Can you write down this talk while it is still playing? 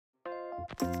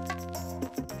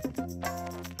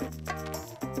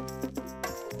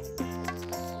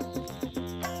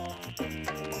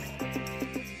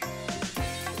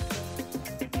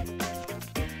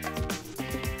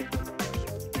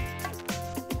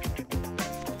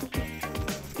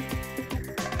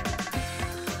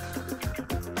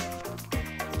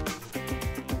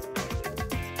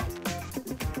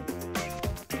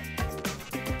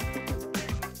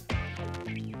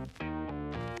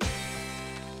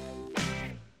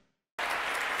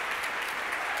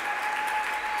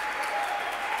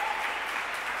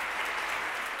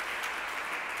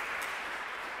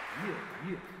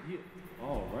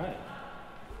All right.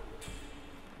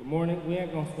 Good morning. We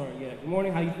ain't gonna start yet. Good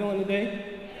morning. How you feeling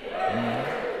today?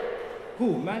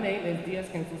 Cool. My name is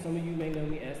Kinsel. Some of you may know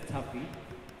me as Tuffy.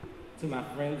 To my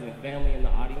friends and family in the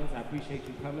audience, I appreciate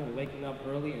you coming and waking up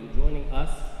early and joining us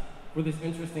for this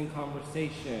interesting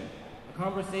conversation. A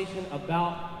conversation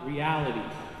about reality.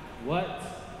 What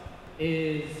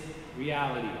is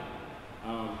reality?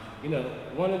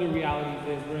 One of the realities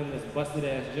is we're in this busted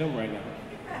ass gym right now.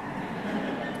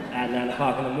 At 9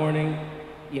 o'clock in the morning,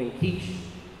 eating quiche,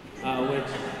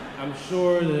 which I'm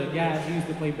sure the guys who used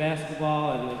to play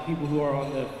basketball and the people who are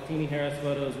on the Teenie Harris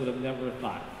photos would have never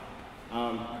thought.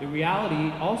 The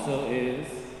reality also is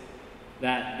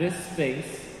that this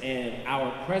space and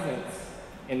our presence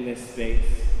in this space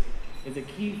is a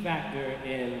key factor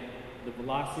in the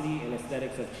velocity and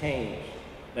aesthetics of change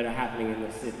that are happening in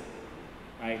this city.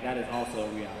 Right? That is also a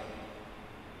reality.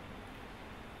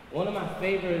 One of my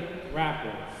favorite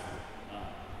rappers,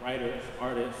 writers,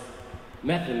 artists,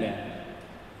 Method Man,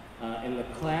 in the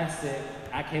classic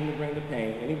I Came to Bring the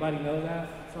Pain. Anybody know that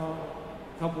song?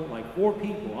 Couple, like 4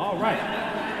 people, all right.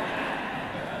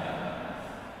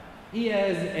 He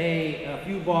has a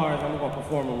few bars, I'm gonna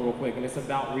perform them real quick, and it's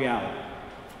about reality.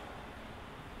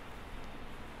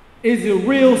 Is it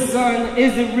real, son?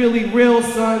 Is it really real,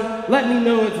 son? Let me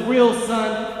know it's real,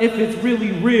 son, if it's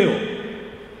really real.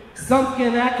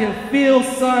 Something I can feel,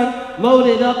 son, load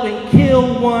it up and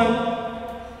kill one.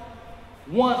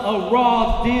 Want a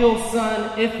raw deal,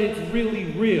 son, if it's really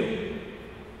real.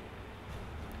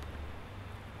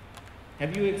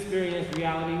 Have you experienced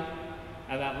reality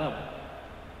at that level?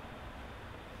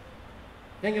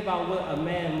 Think about what a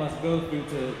man must go through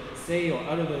to say or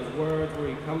utter those words, where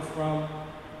he comes from,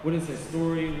 what is his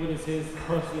story, what is his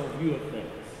personal view of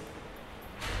things.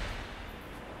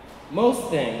 Most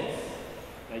things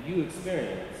that you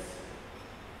experience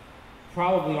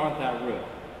probably aren't that real.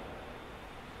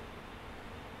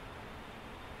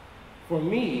 For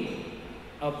me,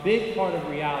 a big part of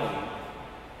reality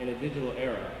in a digital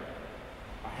era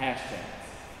are hashtags.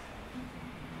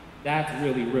 That's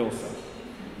really real stuff.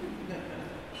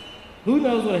 Who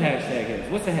knows what a hashtag is?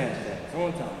 What's a hashtag?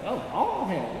 Someone tell me. Oh, all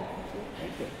hands.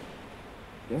 Okay.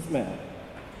 Yes, ma'am.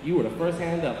 You were the first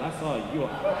hand up. I saw you.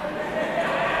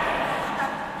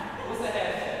 What's a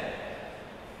hashtag?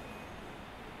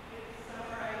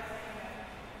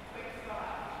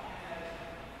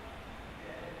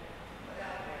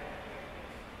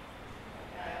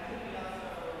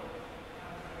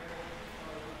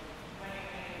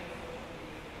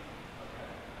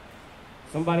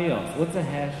 Somebody else, what's a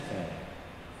hashtag?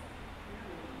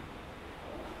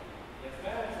 Yes,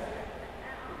 ma'am.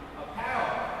 A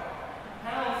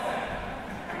pound sign.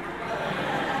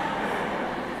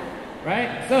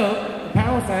 Right? So, the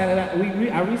pound sign, and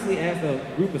I recently asked a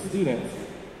group of students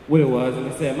what it was, and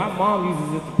they said, my mom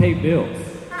uses it to pay bills.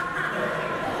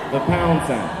 The pound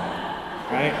sign,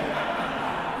 right?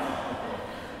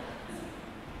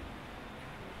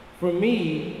 For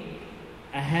me,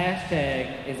 a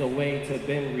hashtag is a way to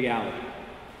bend reality.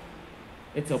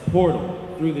 It's a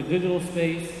portal through the digital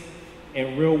space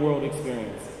and real world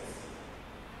experiences.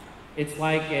 It's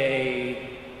like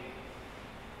a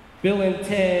Bill and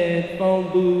Ted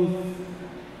phone booth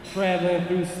traveling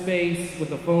through space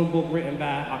with a phone book written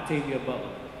by Octavia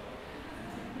Butler.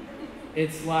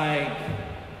 It's like,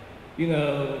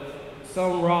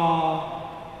 some raw,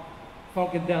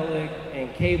 Funkadelic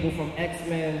and Cable from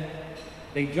X-Men.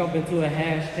 They jump into a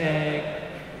hashtag,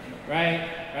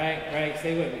 right?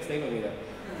 Stay with me though.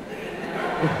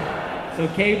 So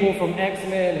Cable from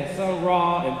X-Men and Sun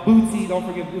Ra and Bootsy, don't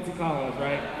forget Bootsy Collins,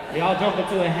 right? They all jump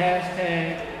into a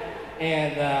hashtag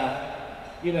and,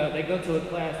 they go to a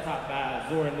class taught by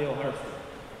Zora Neale Hurston.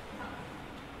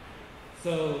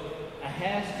 So a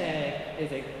hashtag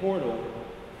is a portal,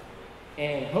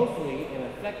 and hopefully an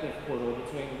effective portal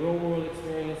between real world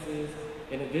experiences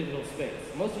in a digital space.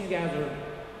 Most of you guys are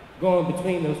going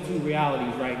between those two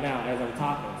realities right now as I'm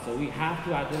talking. So we have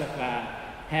to identify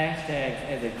hashtags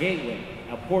as a gateway,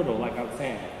 a portal, like I'm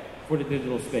saying, for the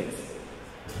digital space.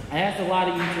 I asked a lot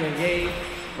of you to engage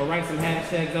or write some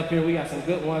hashtags up here. We got some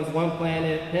good ones. One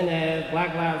Planet, PennAd,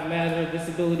 Black Lives Matter,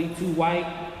 Disability Too White,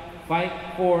 Fight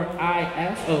for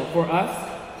for us.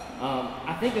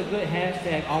 I think a good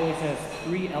hashtag always has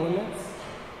 3 elements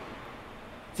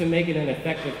to make it an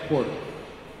effective portal,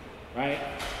 right?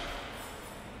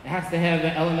 It has to have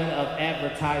the element of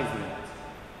advertisement.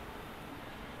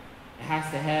 It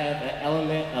has to have an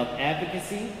element of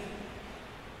advocacy,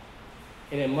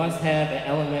 and it must have an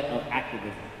element of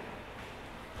activism.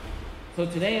 So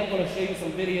today I'm going to show you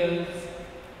some videos,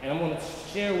 and I'm going to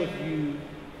share with you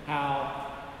how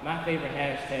my favorite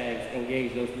hashtags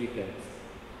engage those 3 things.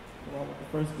 Come on with the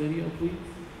first video, please.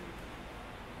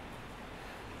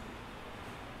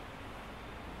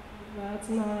 That's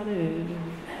not it.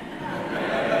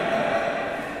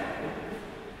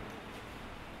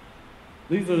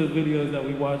 These are the videos that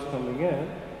we watch coming in.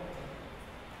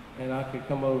 And I could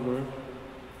come over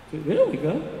to, there we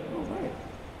go. All right.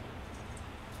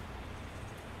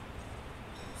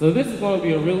 So this is going to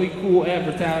be a really cool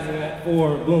advertisement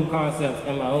for Bloom Concepts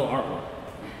and my own artwork.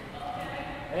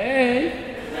 Hey!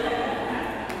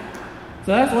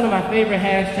 So that's one of my favorite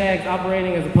hashtags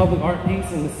operating as a public art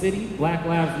piece in the city, Black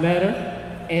Lives Matter.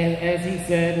 And as he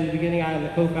said in the beginning, I am the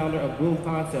co-founder of Bloom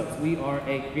Concepts. We are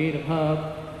a creative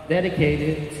hub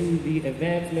dedicated to the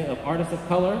advancement of artists of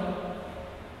color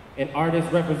and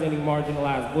artists representing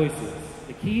marginalized voices.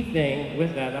 The key thing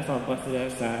with that, that's our busted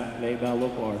ass sign made by a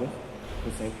local artist,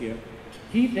 the St. Pierre.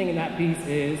 Key thing in that piece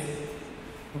is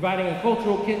providing a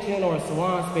cultural kitchen or a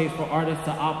salon space for artists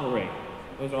to operate.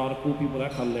 Those are all the cool people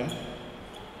that come there.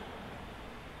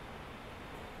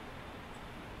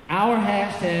 Our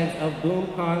hashtags of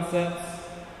Bloom Concepts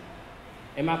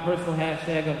and my personal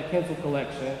hashtag of the Kinsel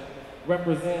collection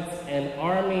represents an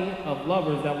army of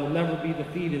lovers that will never be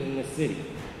defeated in this city.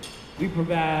 We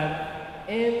provide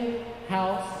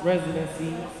in-house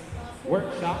residencies,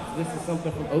 workshops. This is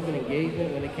something from Open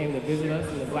Engagement when they came to visit us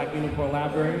in the Black Unicorn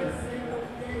Library.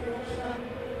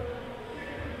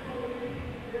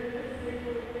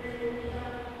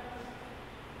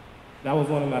 That was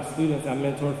one of my students I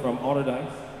mentored from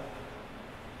Alderdice.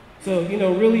 So, you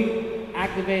know, really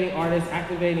activating artists,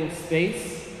 activating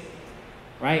space,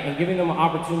 right? And giving them an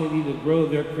opportunity to grow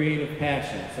their creative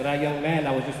passion. So that young man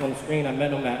that was just on the screen, I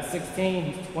met him at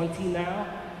 16, he's 20 now,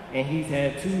 and he's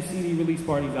had 2 CD release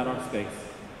parties at our space,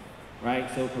 right?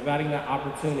 So providing that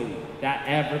opportunity, that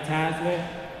advertisement,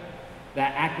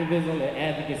 that activism and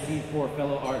advocacy for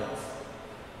fellow artists.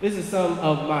 This is some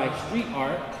of my street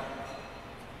art,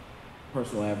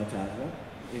 personal advertisement,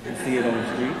 you can see it on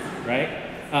the streets, right?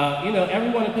 You know,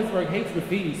 everyone in Pittsburgh hates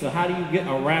graffiti, so how do you get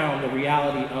around the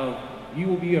reality of you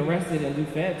will be arrested and do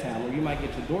fed time, or you might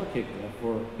get your door kicked in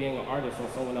for being an artist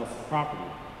on someone else's property?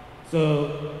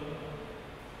 So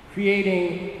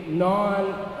creating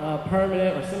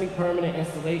non-permanent or semi-permanent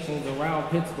installations around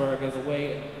Pittsburgh as a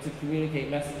way to communicate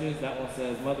messages. That one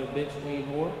says, mother, bitch, queen,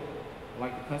 whore. I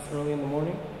like to cuss early in the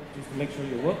morning, just to make sure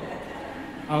you're woke.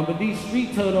 But these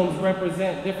street totems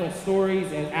represent different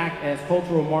stories and act as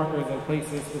cultural markers in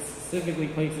places, specifically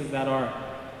places that are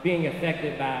being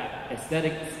affected by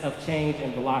aesthetics of change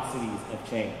and velocities of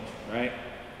change, right?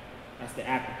 That's the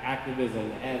activism,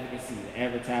 the advocacy, the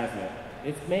advertisement.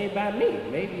 It's made by me.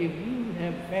 Maybe if you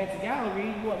have a fancy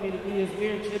gallery, you want me to be this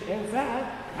weird shit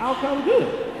inside, I'll come do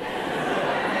it.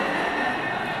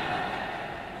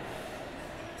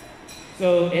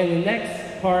 So in the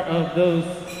next part of those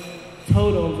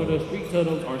totems, or those street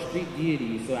totems, are street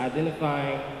deities. So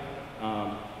identifying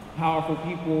powerful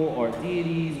people or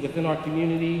deities within our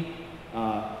community,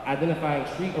 identifying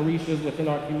street orishas within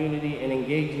our community, and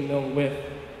engaging them with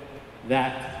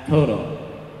that totem.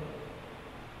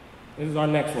 This is our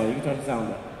next one. You can turn the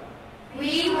sound up.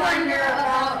 We wonder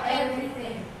about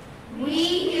everything. We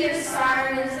hear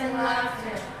sirens and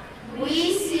laughter.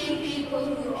 We see people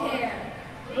who care.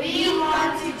 We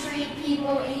want to treat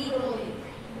people equally.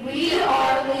 We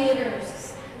are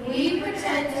leaders. We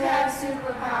pretend to have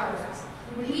superpowers.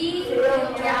 We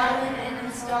feel gallant and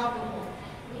unstoppable.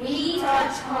 We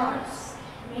touch hearts.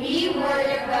 We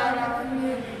worry about our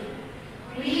community.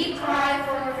 We cry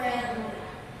for our family.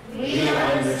 We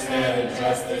understand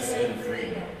justice and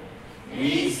freedom.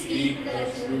 We speak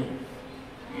the truth.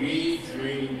 We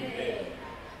dream big.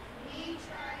 We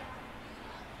try.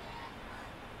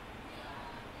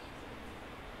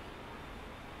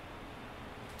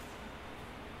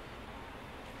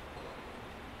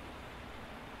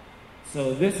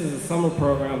 So this is a summer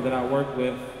program that I work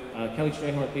with Kelly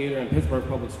Strayhorn Theater and Pittsburgh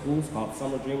Public Schools called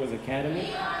Summer Dreamers Academy.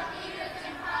 We are leaders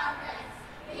in progress.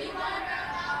 We wonder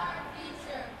about our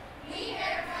future. We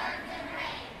hear birds and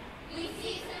rain. We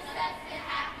see success and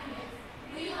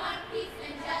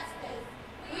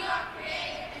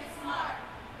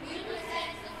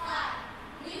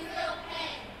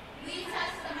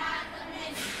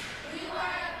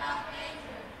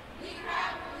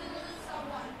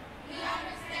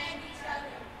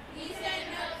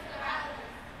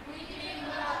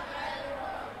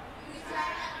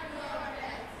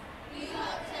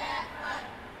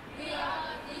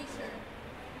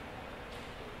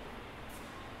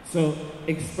So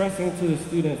expressing to the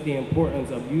students the importance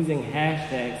of using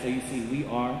hashtags, so you see we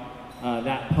are,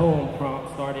 that poem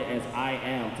prompt started as I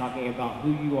am, talking about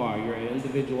who you are, your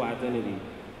individual identity.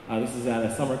 This is at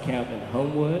a summer camp in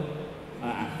Homewood,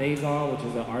 at Faison, which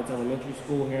is an arts elementary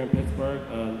school here in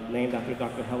Pittsburgh, named after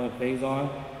Dr. Helen Faison,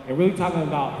 and really talking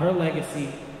about her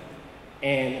legacy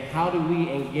and how do we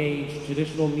engage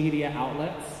traditional media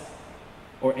outlets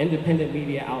or independent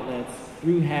media outlets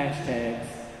through hashtags,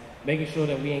 making sure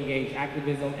that we engage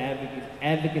activism,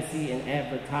 advocacy, and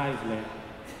advertisement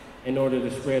in order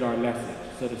to spread our message.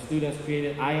 So the students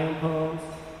created I am poems.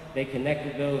 They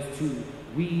connected those to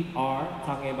we are,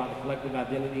 talking about the collective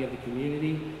identity of the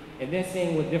community, and then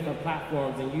seeing with different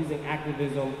platforms and using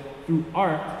activism through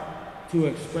art to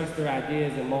express their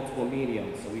ideas in multiple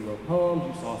mediums. So we wrote poems,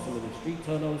 you saw some of the street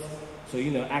totems. So,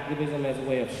 you know, activism as a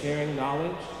way of sharing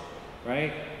knowledge,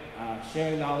 right?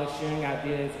 Sharing knowledge, sharing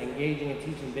ideas, engaging and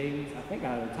teaching babies. I think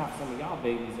I taught some of y'all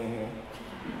babies in here.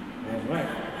 That's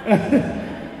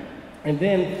right. And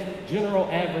then general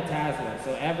advertisement.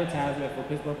 So advertisement for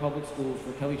Pittsburgh Public Schools,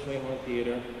 for Kelly Strayhorn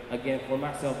Theater. Again, for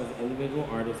myself as an individual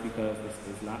artist, because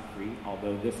this is not free,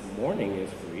 although this morning is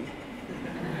free.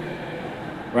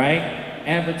 Right?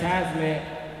 Advertisement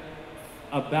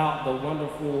about the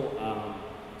wonderful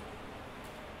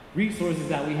resources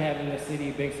that we have in the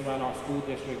city based around our school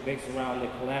district, based around the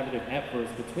collaborative efforts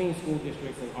between school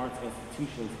districts and arts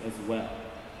institutions as well,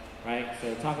 right?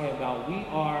 So talking about we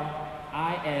are,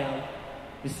 I am.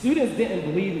 The students didn't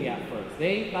believe me at first.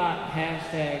 They thought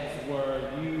hashtags were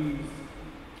used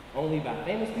only by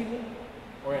famous people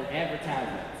or in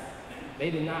advertisements.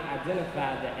 They did not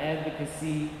identify the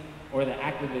advocacy or the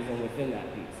activism within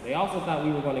that piece. They also thought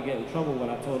we were going to get in trouble when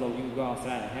I told them you could go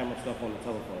outside and hammer stuff on the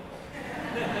telephone.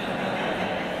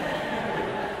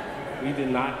 We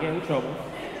did not get in trouble.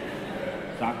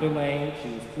 Dr. Lane, she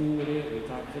was cool with it. We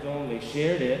talked to them, they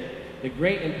shared it. The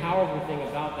great and powerful thing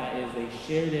about that is they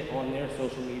shared it on their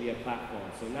social media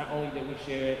platforms. So not only did we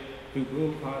share it through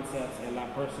Bloom Concepts and my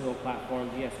personal platform,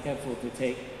 DS Kinsel, to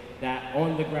take that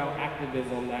on-the-ground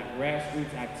activism, that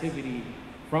grassroots activity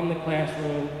from the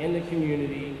classroom, in the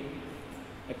community,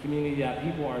 a community that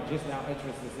people are just now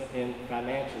interested in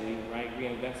financially, right?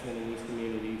 Reinvestment in these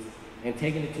communities, and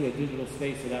taking it to a digital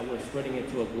space so that we're spreading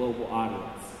it to a global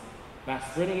audience. By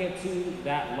spreading it to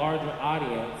that larger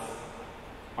audience,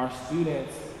 our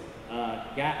students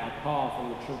got a call from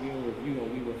the Tribune Review,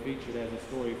 and we were featured as a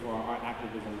story for our art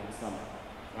activism that summer,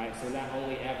 right? So not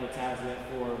only advertisement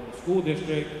for the school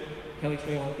district, Kelly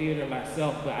Strayhorn Theater, and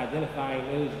myself, but identifying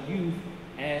those youth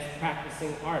as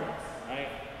practicing artists, right?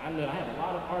 I know I have a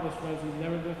lot of artist friends who've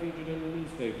never been featured in the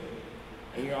newspaper.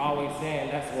 And you're always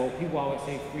saying, that's, well, people always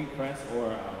say free press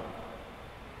or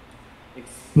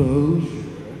exposure,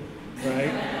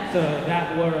 right? So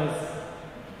that was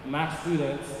my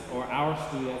students, or our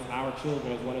students, our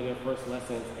children's, one of their first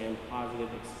lessons in positive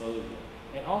exposure.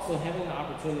 And also having the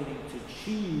opportunity to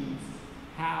choose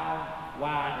how,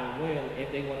 why, and when,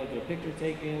 if they wanted their picture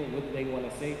taken, what did they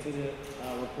want to say to the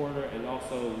reporter, and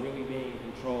also really being in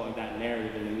control of that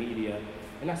narrative in the media.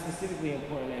 And that's specifically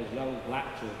important as young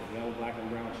black children, young black and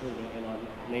brown children in our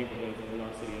neighborhoods and in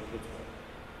our city of Pittsburgh.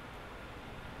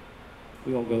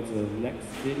 We're going to go to the next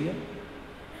video.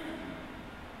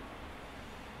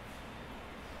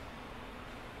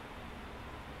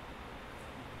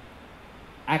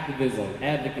 Activism,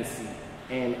 advocacy,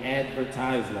 and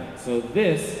advertisement. So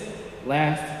this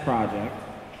last project,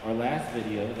 or last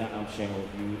video that I'm sharing with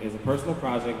you, is a personal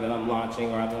project that I'm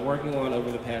launching, or I've been working on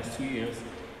over the past 2 years.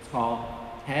 It's called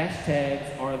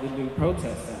Hashtags Are the New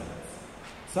Protest Signs.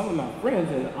 Some of my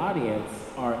friends in the audience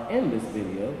are in this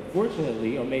video.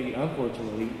 Fortunately, or maybe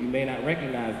unfortunately, you may not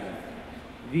recognize them.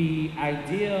 The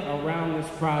idea around this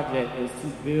project is to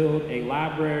build a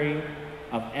library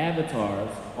of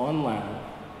avatars online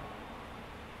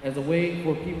as a way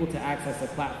for people to access a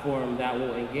platform that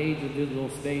will engage the digital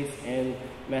space and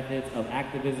methods of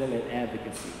activism and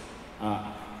advocacy.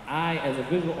 I, as a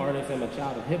visual artist, am a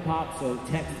child of hip-hop, so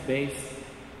text-based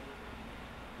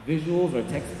visuals or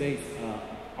text-based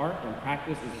art and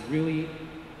practice is really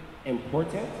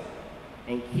important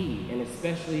and key, and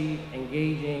especially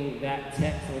engaging that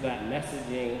text or that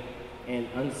messaging in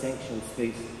unsanctioned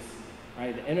spaces.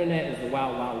 Right? The internet is the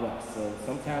wild, wild west. So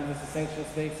sometimes it's a sanctioned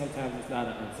space, sometimes it's not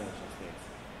an unsanctioned space.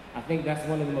 I think that's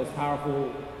one of the most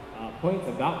powerful points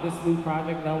about this new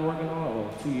project that I'm working on,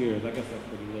 or 2 years, I guess that's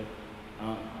pretty good.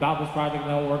 About this project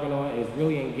that I'm working on is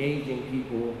really engaging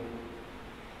people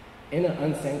in an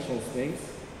unsanctioned space,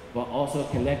 but also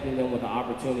connecting them with the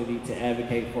opportunity to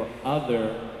advocate for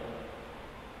other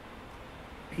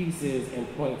pieces and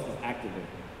points of activism,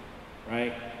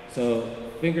 right? So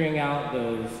figuring out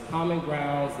those common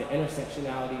grounds, the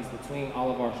intersectionalities between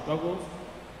all of our struggles.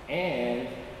 And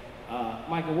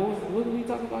Michael, what did we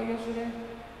talk about yesterday?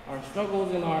 Our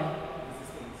struggles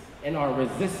and our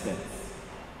resistance.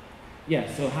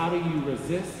 Yes, so how do you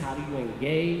resist, how do you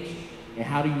engage, and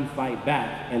how do you fight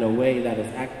back in a way that is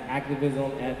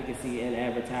activism, advocacy, and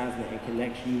advertisement and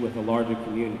connects you with a larger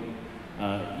community?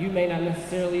 You may not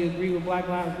necessarily agree with Black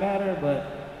Lives Matter,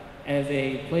 but as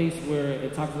a place where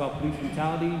it talks about police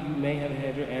brutality, you may have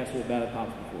had your ass whipped by the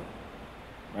cops before,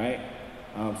 right?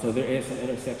 So there is some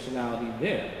intersectionality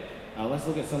there. Let's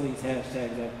look at some of these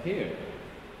hashtags up here.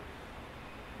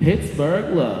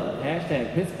 Pittsburgh Love,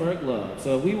 hashtag Pittsburgh Love.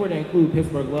 So if we were to include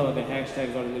Pittsburgh Love and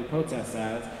hashtags on the new protest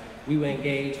signs, we would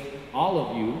engage all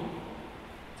of you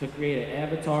to create an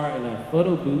avatar in a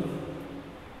photo booth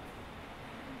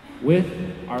with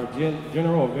our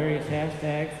general various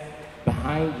hashtags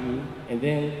behind you, and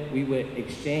then we would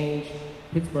exchange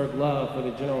Pittsburgh Love for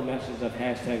the general message of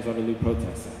hashtags on the new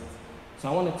protest signs. So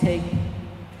I want to take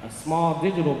a small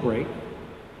digital break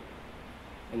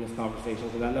in this conversation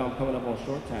because I know I'm coming up on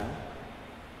short time.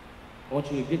 I want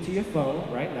you to get to your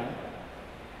phone right now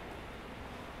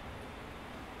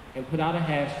and put out a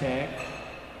hashtag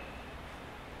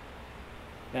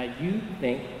that you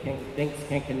think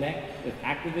can connect with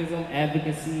activism,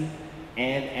 advocacy,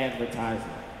 and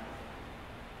advertisement.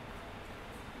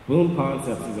 Boom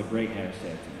Concepts is a great hashtag to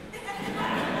use.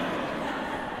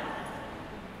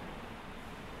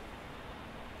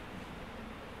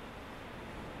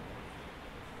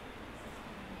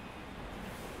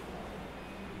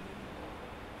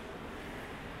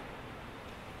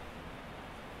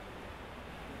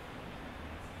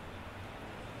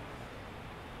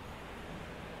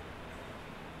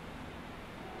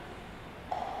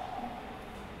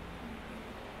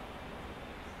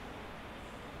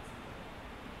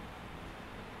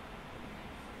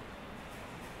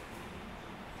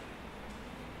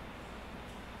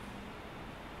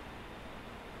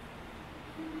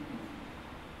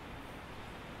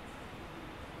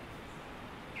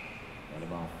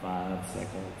 About 5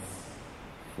 seconds.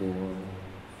 4,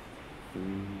 3,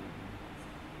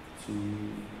 2,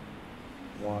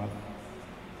 1.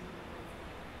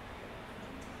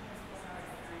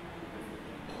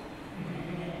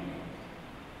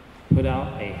 Put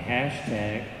out a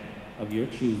hashtag of your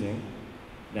choosing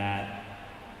that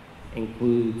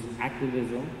includes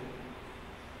activism,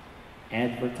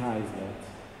 advertisement,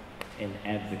 and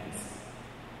advocacy.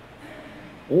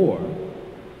 Or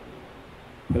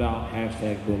put out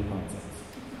hashtag Boom Concepts.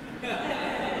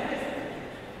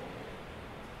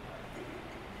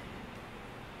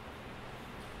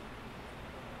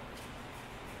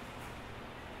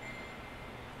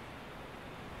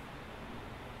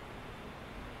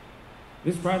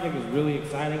 This project is really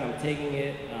exciting. I'm taking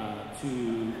it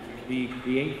to the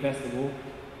Create Festival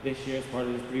this year as part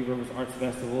of this Three Rivers Arts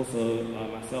Festival. So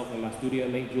myself and my studio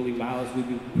mate, Julie Miles, will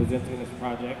be presenting this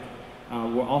project.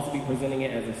 We'll also be presenting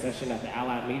it as a session at the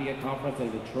Allied Media Conference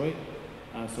in Detroit.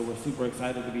 So we're super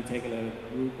excited to be taking a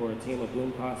group or a team of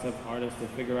Boom Concept artists to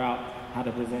figure out how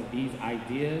to present these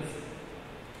ideas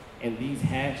and these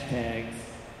hashtags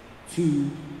to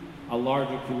a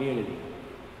larger community.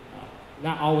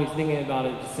 Not always thinking about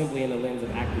it simply in the lens of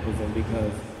activism,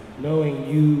 because knowing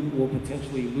you will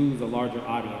potentially lose a larger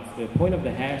audience. The point of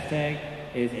the hashtag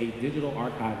is a digital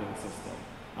archiving system.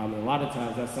 A lot of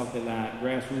times that's something that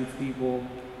grassroots people,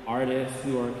 artists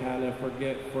who are kind of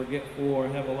forgetful or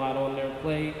have a lot on their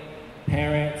plate,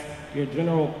 parents, your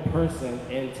general person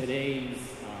in today's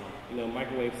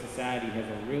microwave society has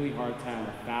a really hard time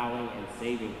of filing and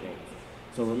saving things.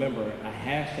 So remember, a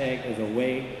hashtag is a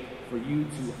way for you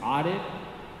to audit,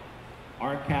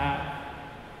 archive,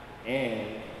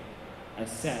 and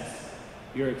assess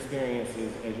your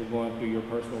experiences as you're going through your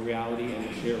personal reality and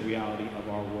the shared reality of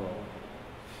our world.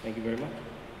 Thank you very much.